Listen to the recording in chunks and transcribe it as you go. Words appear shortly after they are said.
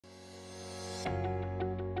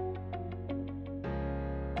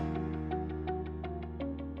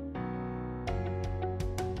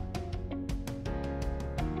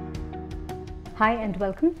Hi and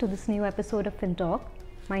welcome to this new episode of FinTalk.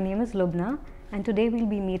 My name is Lubna and today we'll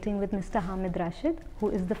be meeting with Mr. Hamid Rashid, who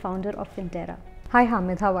is the founder of Finterra. Hi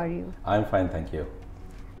Hamid, how are you? I'm fine, thank you. On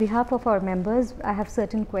behalf of our members, I have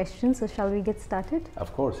certain questions, so shall we get started?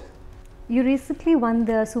 Of course. You recently won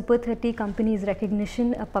the Super 30 Companies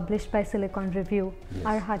recognition published by Silicon Review. Yes.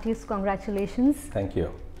 Our heartiest congratulations. Thank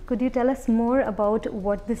you. Could you tell us more about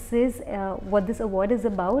what this is, what this award is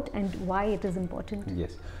about and why it is important?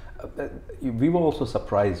 Yes. We were also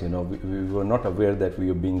surprised, we were not aware that we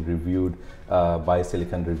were being reviewed by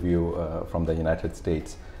Silicon Review from the United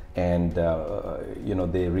States. And,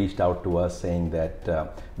 they reached out to us saying that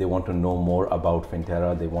they want to know more about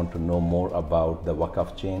Finterra, they want to know more about the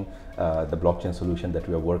Wakaf chain, the blockchain solution that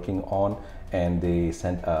we are working on. And they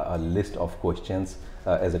sent a list of questions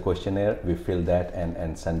as a questionnaire. We filled that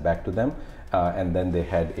and sent back to them. And then they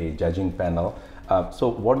had a judging panel. So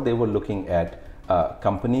what they were looking at,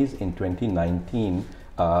 companies in 2019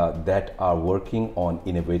 that are working on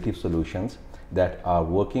innovative solutions, that are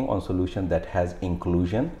working on solutions that has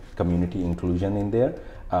inclusion, community inclusion in there,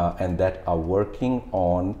 and that are working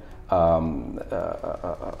on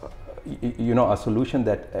a solution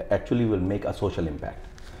that actually will make a social impact.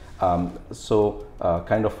 Kind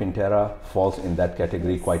of Finterra falls in that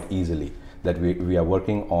category quite easily, that we are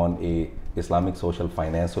working on a Islamic social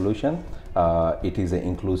finance solution. It is an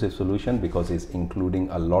inclusive solution because it's including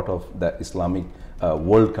a lot of the Islamic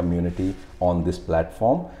world community on this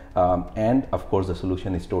platform. And of course the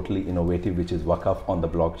solution is totally innovative, which is Wakaf on the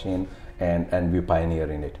blockchain, and we pioneer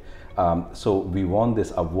in it. So we won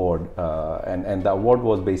this award, and the award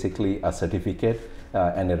was basically a certificate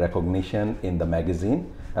and a recognition in the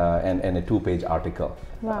magazine and a 2-page article.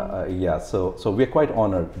 Wow. So we're quite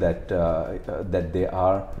honored that that there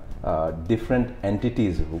are different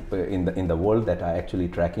entities in the world that are actually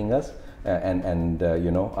tracking us and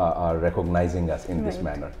are recognizing us in this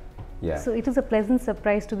manner. Yeah. So it is a pleasant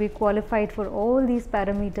surprise to be qualified for all these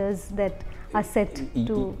parameters that are set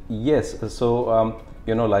to. Yes. So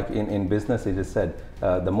like in business, it is said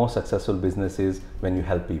the most successful business is when you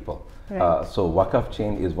help people. Right. So Wakaf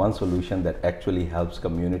chain is one solution that actually helps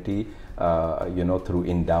community, through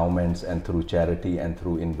endowments and through charity and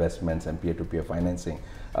through investments and peer-to-peer financing.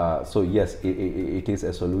 So yes, it is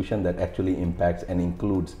a solution that actually impacts and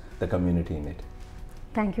includes the community in it.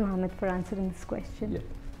 Thank you, Hamid, for answering this question. Yeah.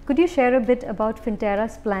 Could you share a bit about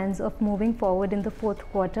Finterra's plans of moving forward in the fourth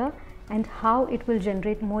quarter and how it will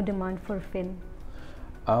generate more demand for Fin?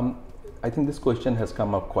 I think this question has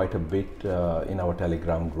come up quite a bit in our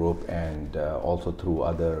Telegram group and also through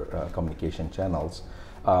other communication channels.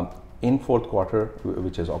 In fourth quarter,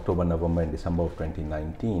 which is October, November and December of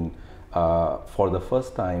 2019, for the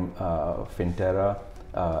first time, Finterra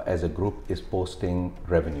as a group is posting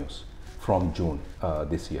revenues from June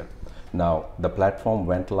this year. Now, the platform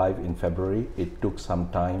went live in February. It took some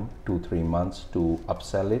time, 2-3 months to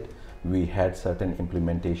upsell it. We had certain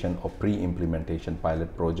implementation or pre-implementation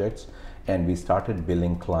pilot projects, and we started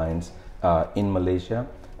billing clients in Malaysia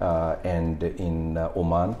and in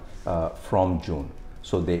Oman from June.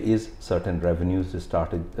 So there is certain revenues that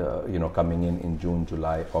started coming in June,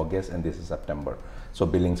 July, August, and this is September. So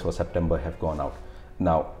billings for September have gone out.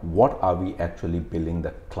 Now, what are we actually billing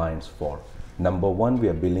the clients for? Number one, we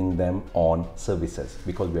are billing them on services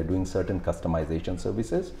because we are doing certain customization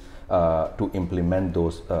services to implement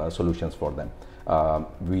those solutions for them.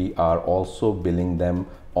 We are also billing them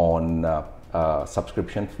on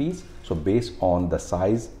subscription fees. So based on the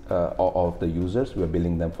size of the users, we are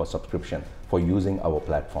billing them for subscription for using our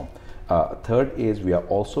platform. Third is we are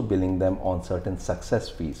also billing them on certain success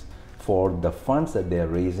fees for the funds that they are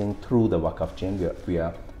raising through the Wakaf chain. We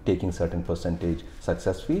are taking certain percentage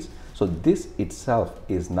success fees. So this itself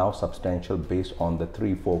is now substantial based on the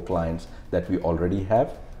 3-4 clients that we already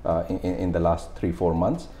have in the last 3-4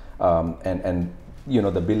 months. And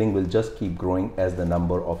the billing will just keep growing as the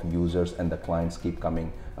number of users and the clients keep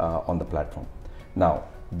coming on the platform. Now,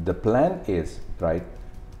 the plan is, right,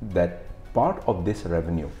 that part of this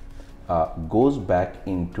revenue goes back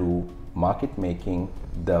into market making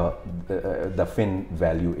the Fin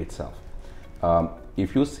value itself.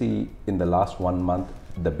 If you see in the last 1 month,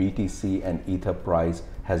 the BTC and Ether price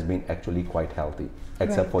has been actually quite healthy,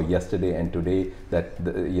 except for yesterday and today that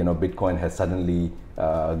Bitcoin has suddenly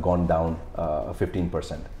gone down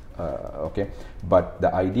 15%. Okay, but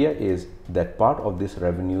the idea is that part of this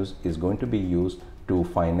revenues is going to be used to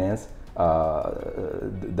finance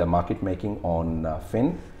the market making on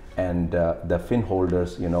Fin, and the fin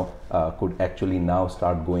holders, could actually now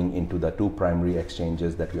start going into the 2 primary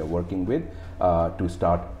exchanges that we are working with to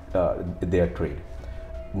start their trade.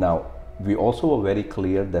 Now, we also were very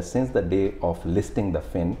clear that since the day of listing the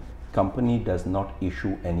fin, company does not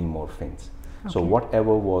issue any more fins. Okay. So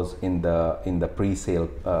whatever was in the pre-sale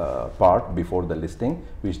part before the listing,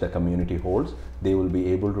 which the community holds, they will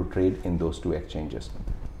be able to trade in those 2 exchanges.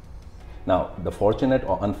 Now, the fortunate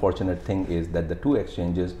or unfortunate thing is that the 2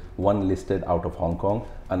 exchanges, one listed out of Hong Kong,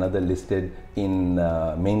 another listed in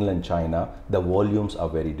mainland China, the volumes are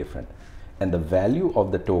very different. And the value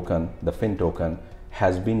of the token, the fin token,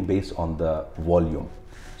 has been based on the volume.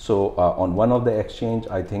 So on one of the exchange,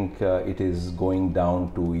 I think it is going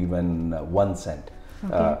down to even 1 cent.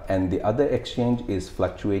 Okay. And the other exchange is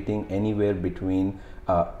fluctuating anywhere between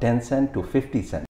 10 cent to 50 cent.